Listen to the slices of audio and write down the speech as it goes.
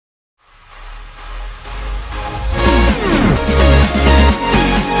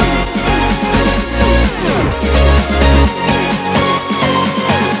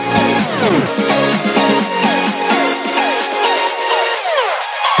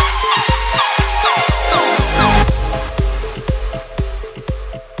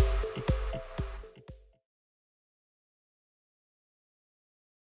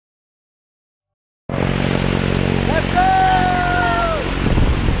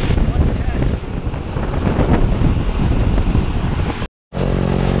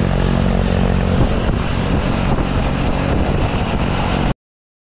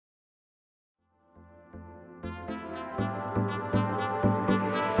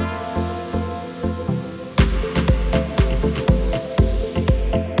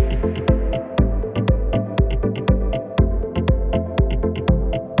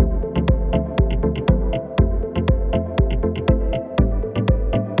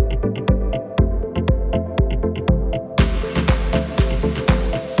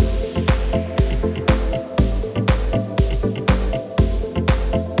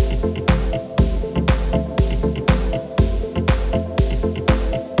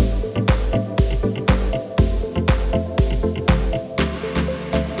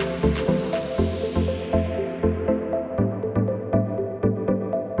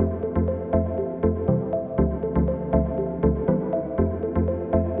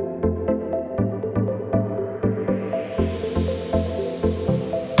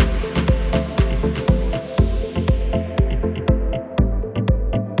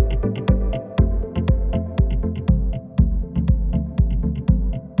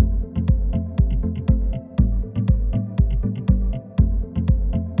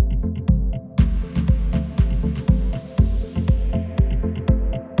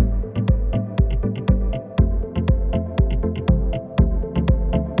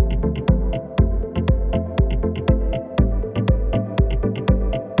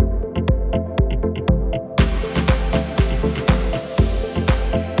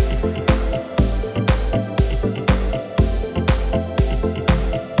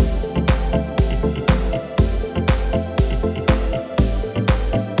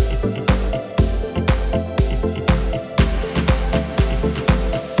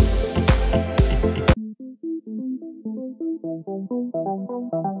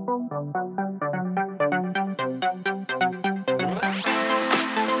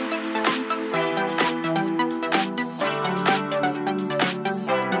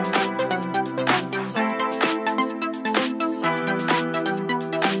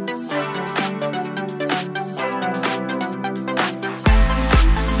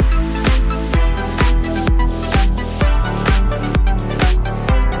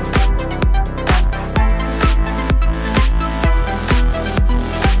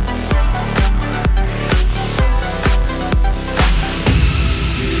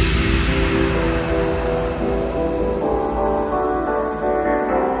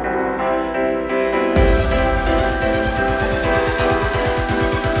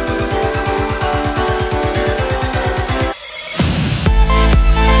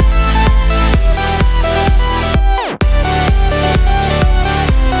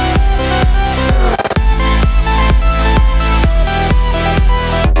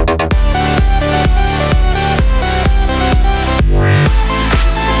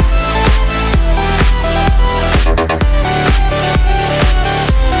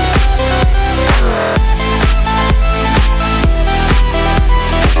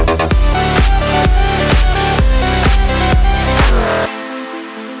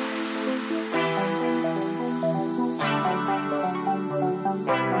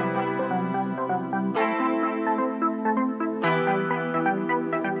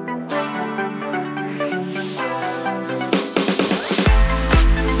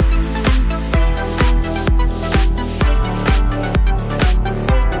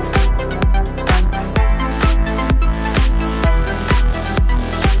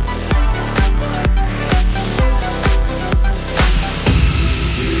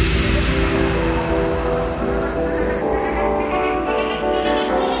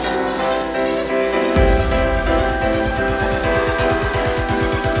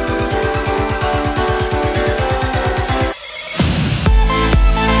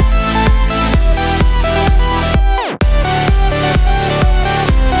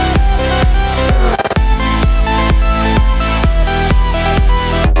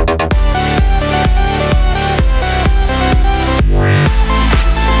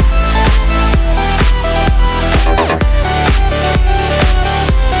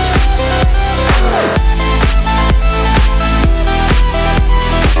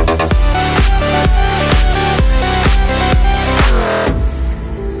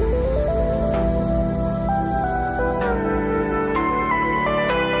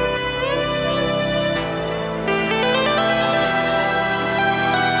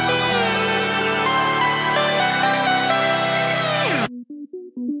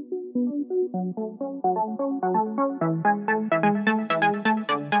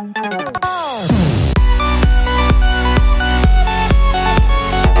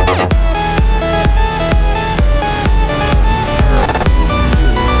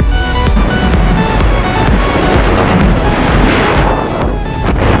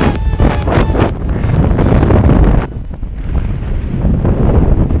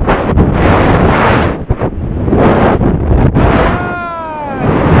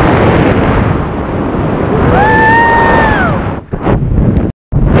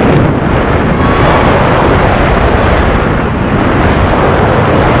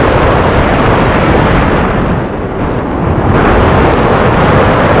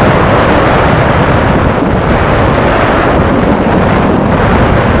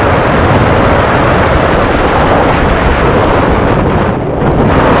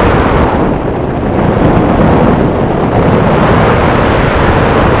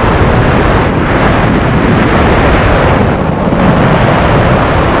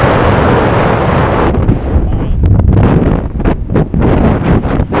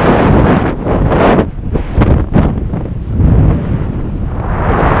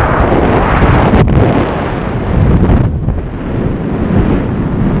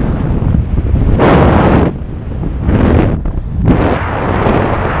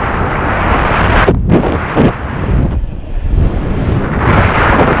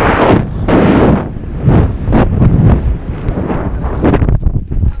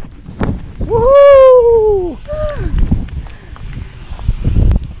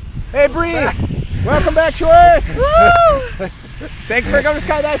Hey Bree, welcome back to Earth. Woo! Thanks for coming to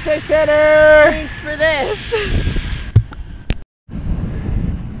Skydive Space Center. Thanks for this.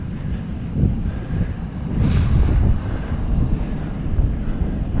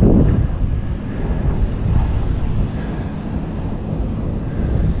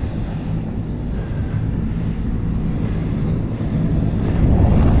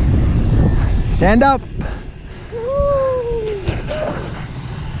 Stand up. Woo!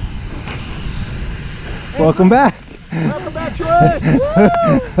 Welcome back. Welcome back to us.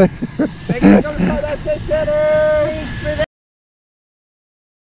 Thanks for coming to Skydive Space Center. Thanks for that.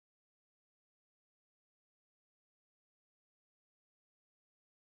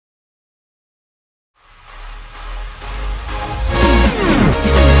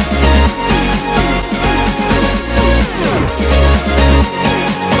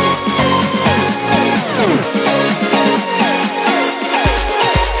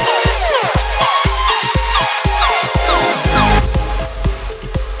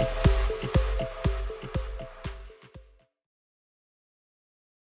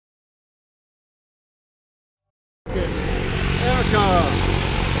 Erica,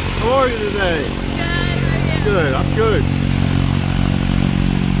 how are you today? Good, I'm good.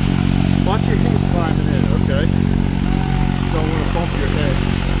 Watch your heat climbing in, okay? Don't want to bump your head.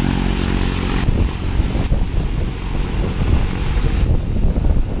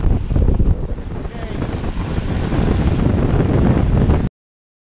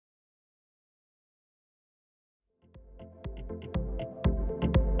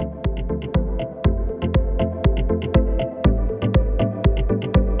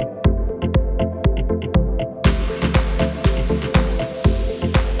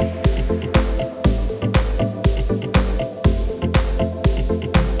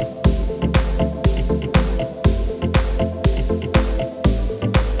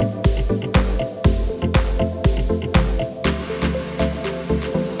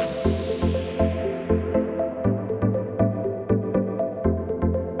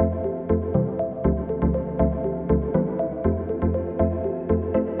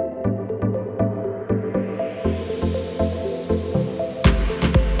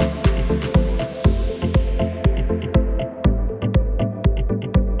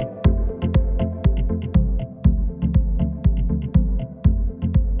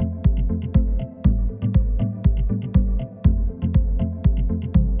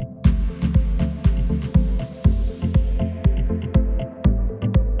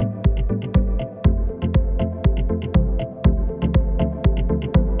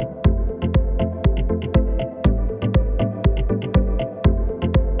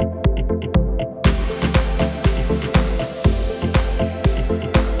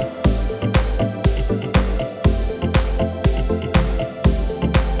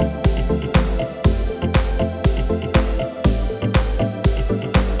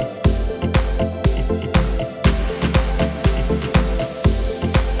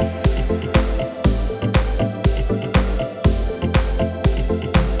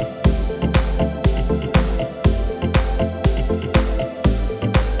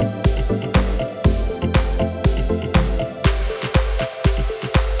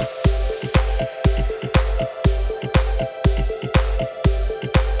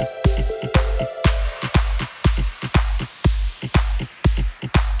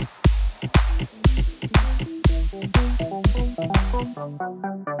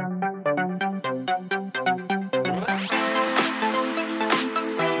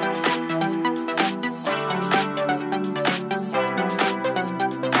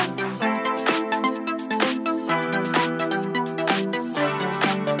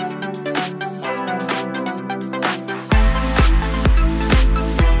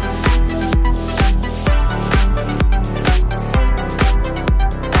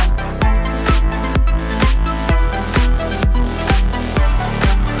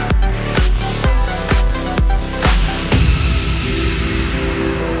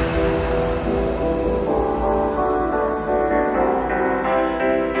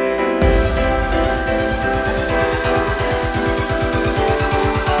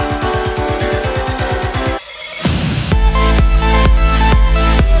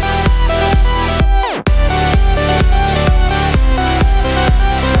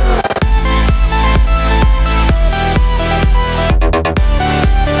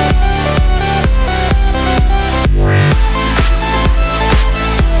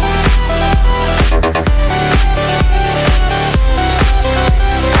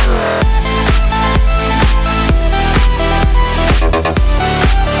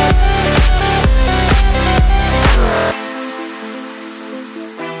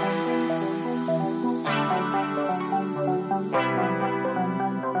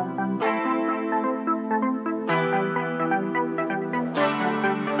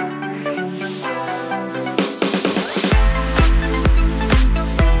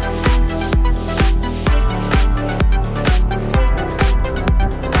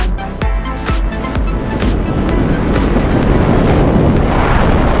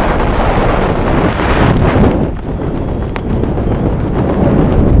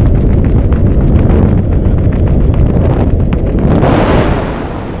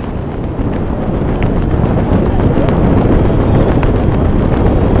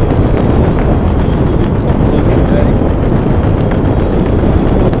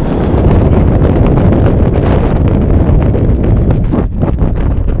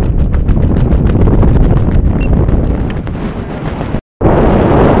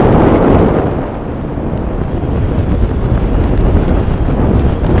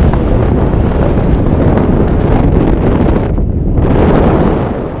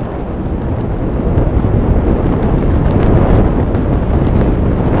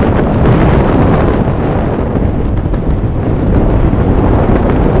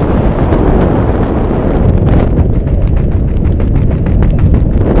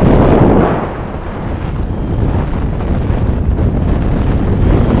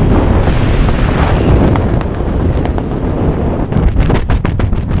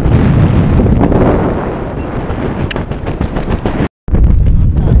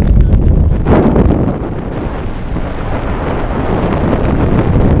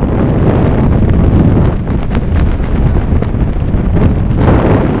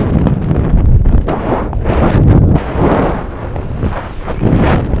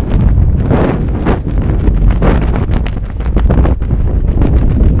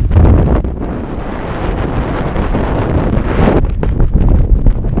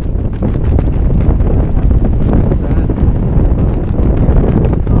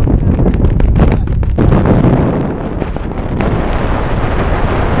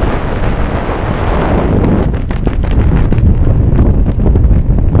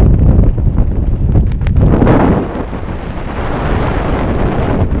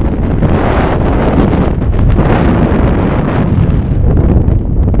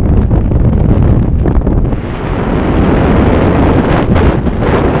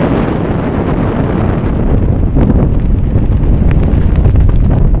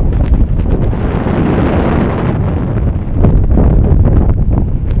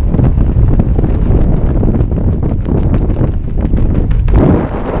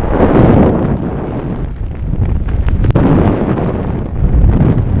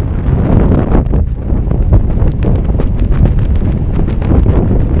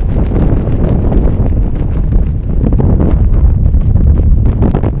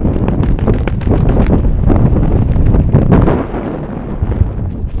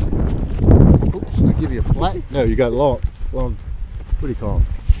 you got long, what do you call them?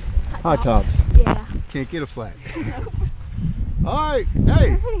 High tops. Yeah. Can't get a flat. All right,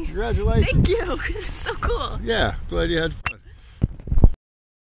 hey, congratulations. Thank you. It's so cool. Yeah, glad you had fun.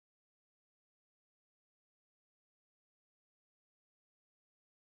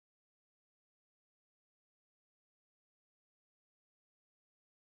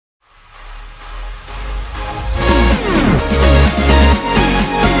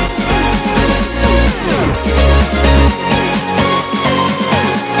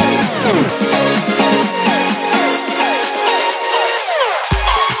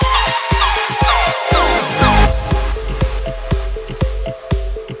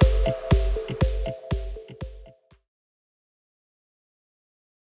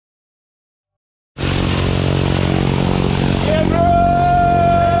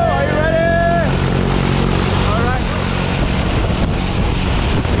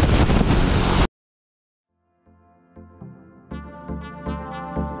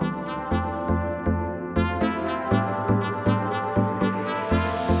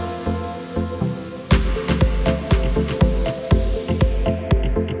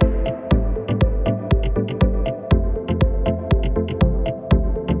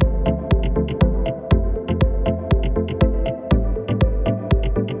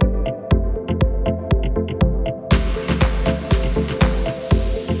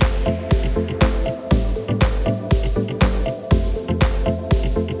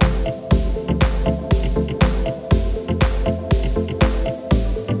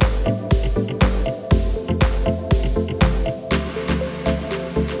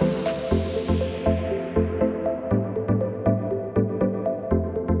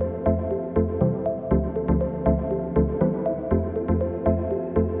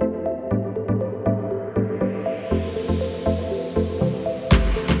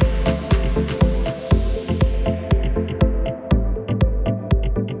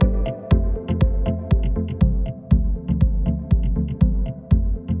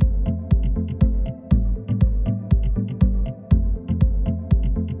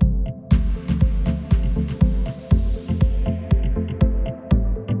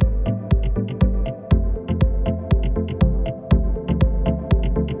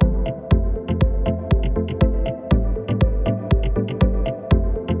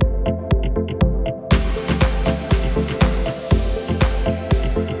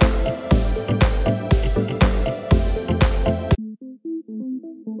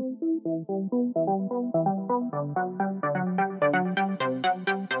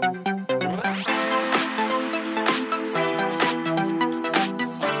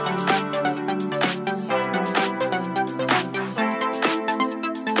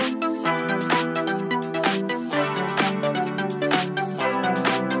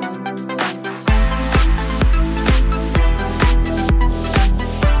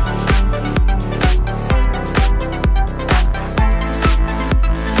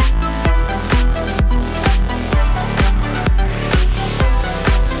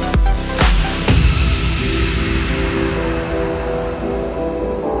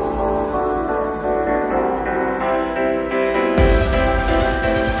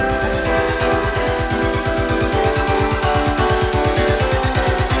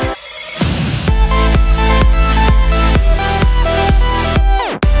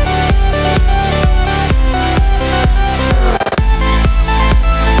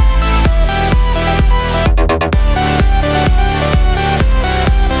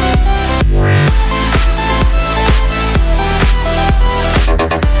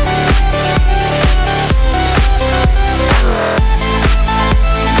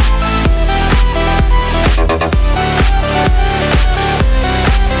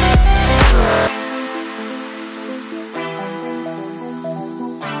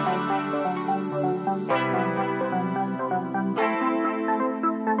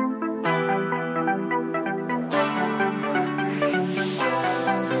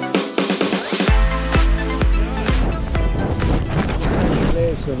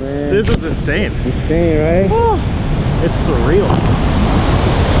 This is insane. Insane, right? Oh, it's surreal.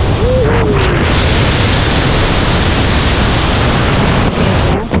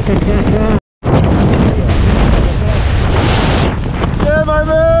 Yeah, my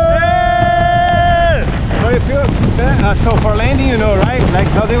man! How do you feel? So for landing, you know, right? Like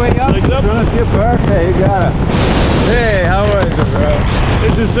how they way up? Like up. You're gonna feel perfect, you got it. Hey, how was it, bro?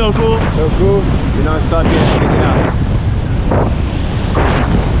 This is so cool. So cool. You're not stuck yet, check it out.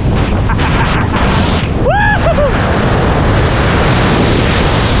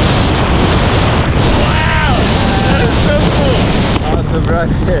 Wow! That is so cool. Awesome,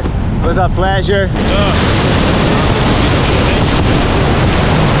 right here. It was a pleasure.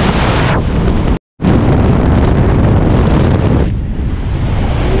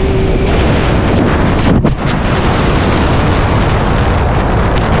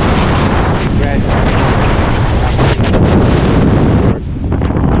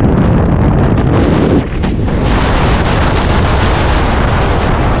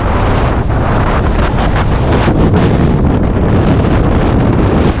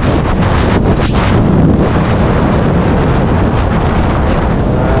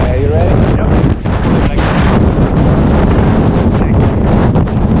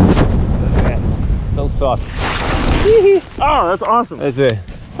 Soft. Oh, that's awesome. That's it.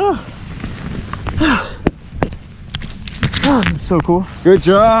 So cool. Good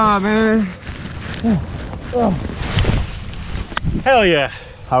job, man. Hell yeah.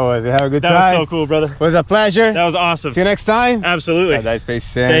 How was it? Have a good That time? was so cool, brother. It was a pleasure. That was awesome. See you next time. Absolutely. Skydive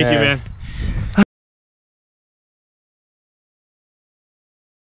Space Thank you, man.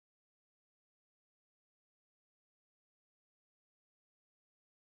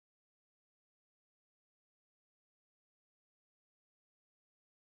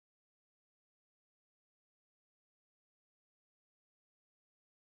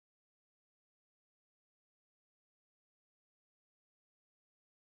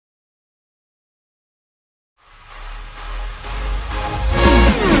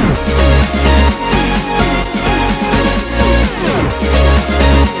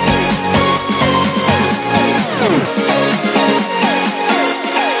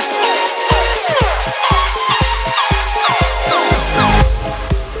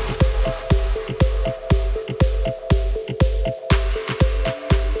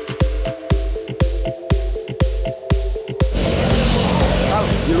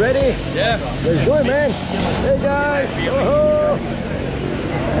 You ready? Yeah. Let's do it, man. Hey guys. Oh,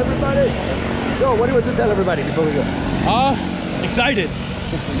 everybody. So, what do you want to tell everybody before we go? Excited.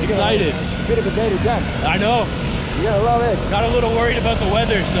 Excited. Bit of a day to jump. I know. You gotta love it. Got a little worried about the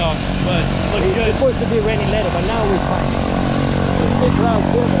weather, so, but looks It's good. supposed to be raining later, but now we're fine. It's big clouds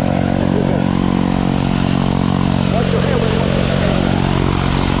here, but we're good. Watch your hair when you want to.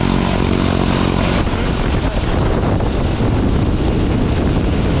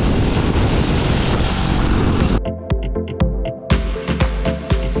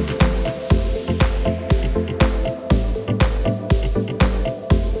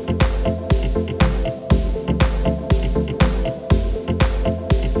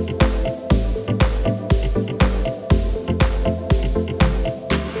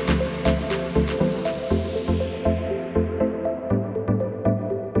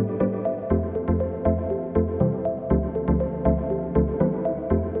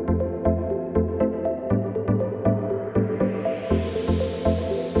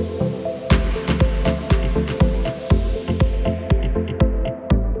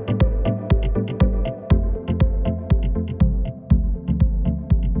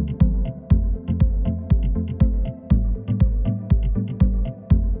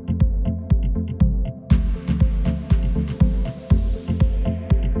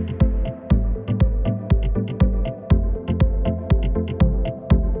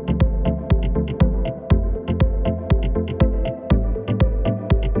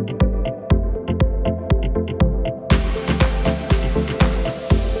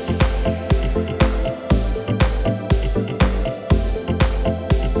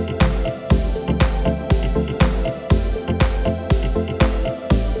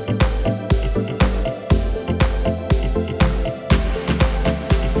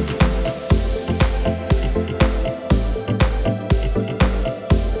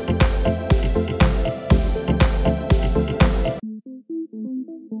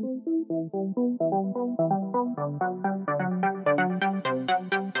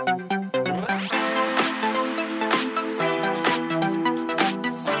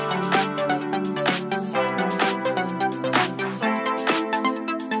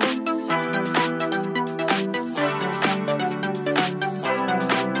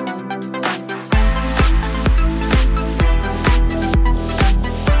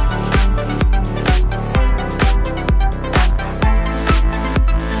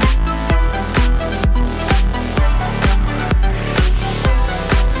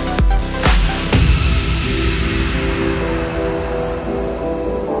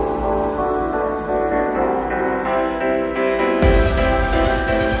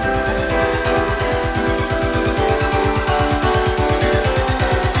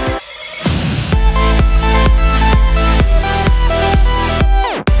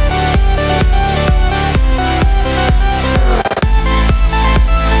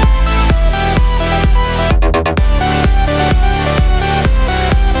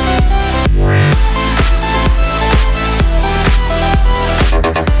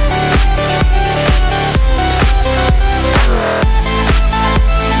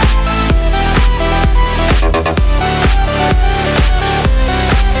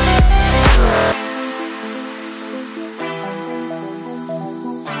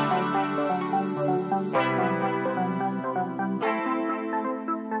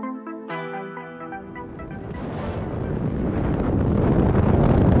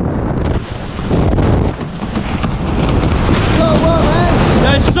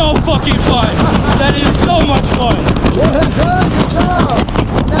 so fucking fun. That is so much fun. Well done, good job.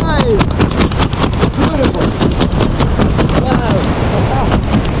 Nice. Beautiful. Wow.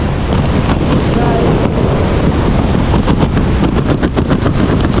 Nice.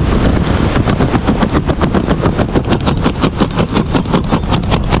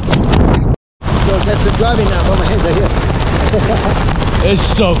 So that's the driving now, but my hands are here. It's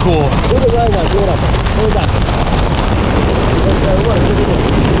so cool. Do the right one, do it up. Hold on. That's the one, look at it.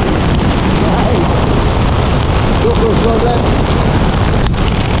 Nice. Go for a slow left.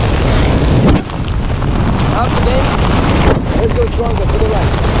 Up again. Let's go stronger, to the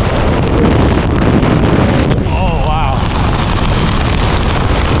right. Oh, wow.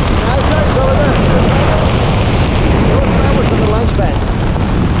 Nice, nice, over there. Those flowers on the launch pads.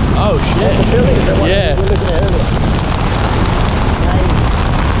 Oh, The shit. building is the one Yeah. we're looking at earlier. Nice.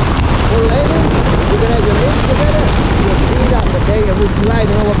 So landing, you're gonna have your legs together, your feet up, okay, and we're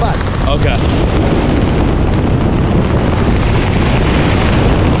sliding over back. Okay.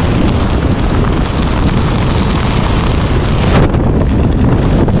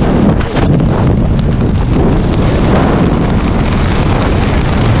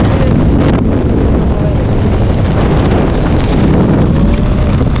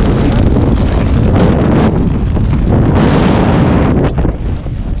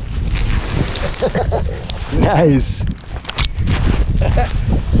 Nice.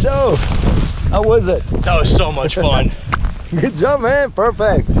 So, how was it? That was so much fun. Good job, man.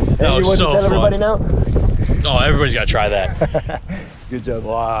 Perfect. And That you was want so to tell everybody fun. now? Oh, everybody's got to try that. Good job.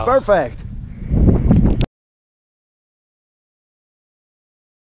 Wow. Perfect.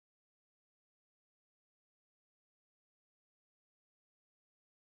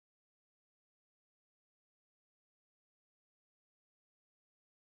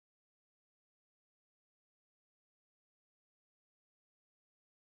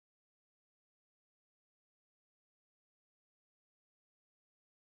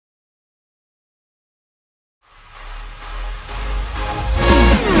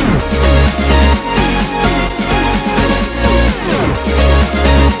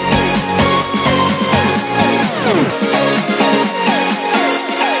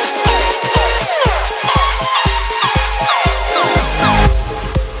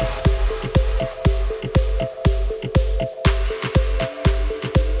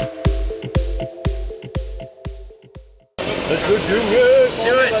 Let's go do it. Let's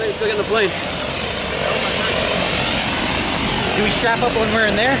do it. Let's go get in the plane. Do we strap up when we're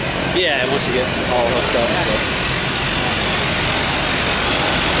in there? Yeah, once you get all hooked up.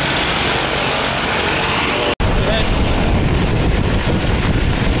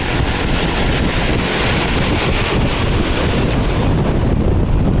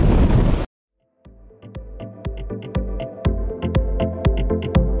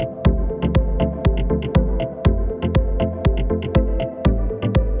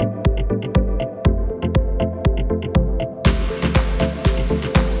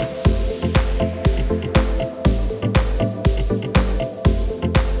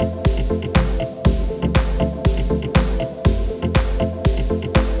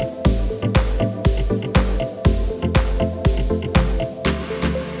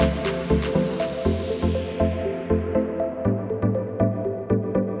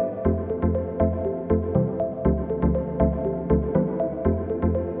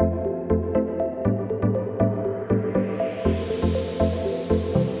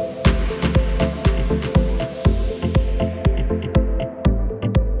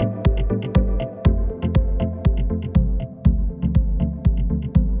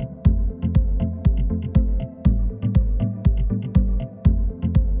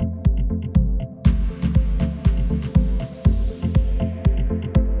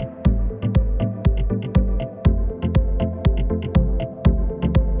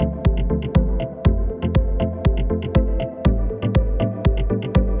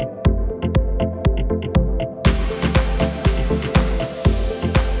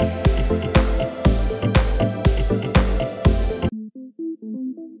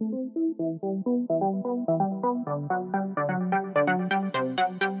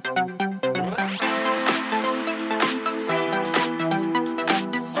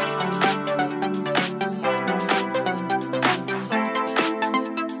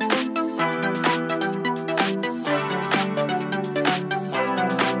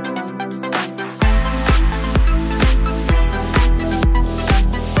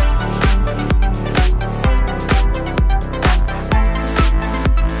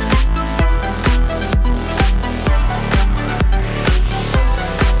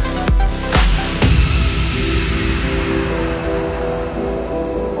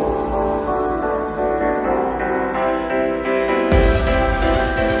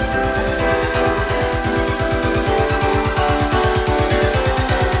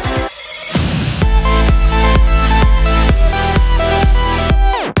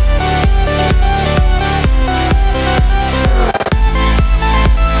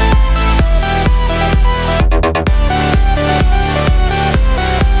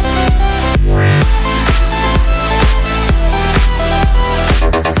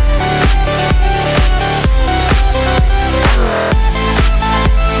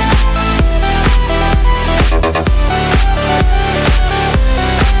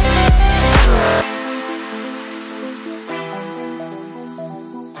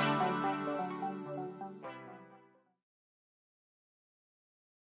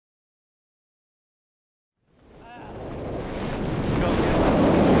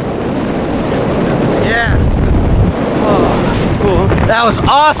 That was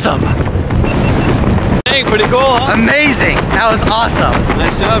awesome. Hey, pretty cool, huh? Amazing. That was awesome.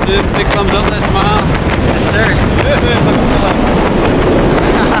 Nice job, dude. Big thumbs up, nice smile. Yes, sir.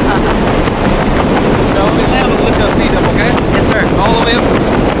 So when we land, we'll lift our feet up, okay? Yes, sir. All the way up.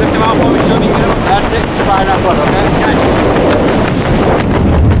 Lift them out for me, show me you get up. That's it. Slide up, okay? Gotcha.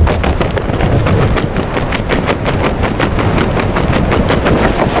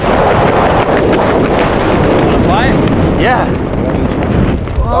 Quiet. Yeah.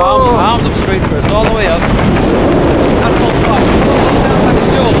 Arms up straight first, all the way up. That's all fine. Down like the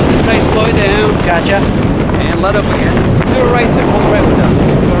shoulder. Just nice, slow it down. Gotcha. And let up again. Do a right tip, hold the right one down. Go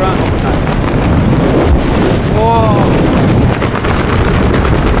around one more time. Whoa.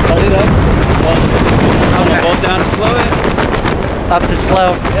 Let it up. Okay. Hold down and slow it. Up to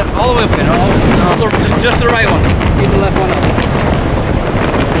slow. Yep, all the way up again. Just the right one. Keep the left one up.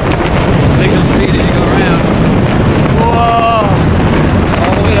 Take some speed as you go around. Whoa.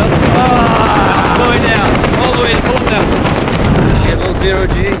 All the way up. Now slow it down. All the way to pull it down. Get a little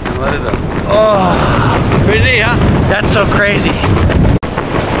 0G and let it up. Oh, Pretty neat, huh? that's so crazy.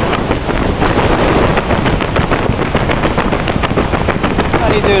 How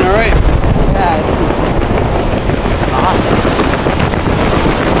you doing, alright? Yeah, this is awesome.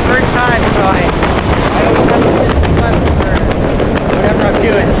 First time, so I don't have a business lesson or whatever I'm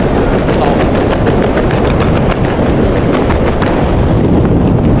doing.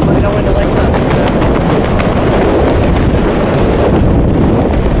 Let me know when to lift up.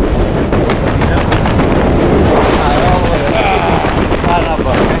 Slide up,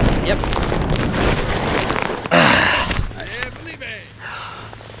 okay? Yep.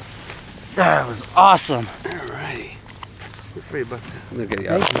 That was awesome. Alrighty. You're free, bud. I'm gonna get you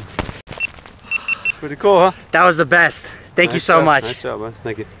out. Pretty cool, huh? That was the best. Thank you Nice so job. much. Nice job, bud.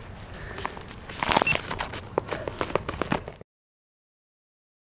 Thank you.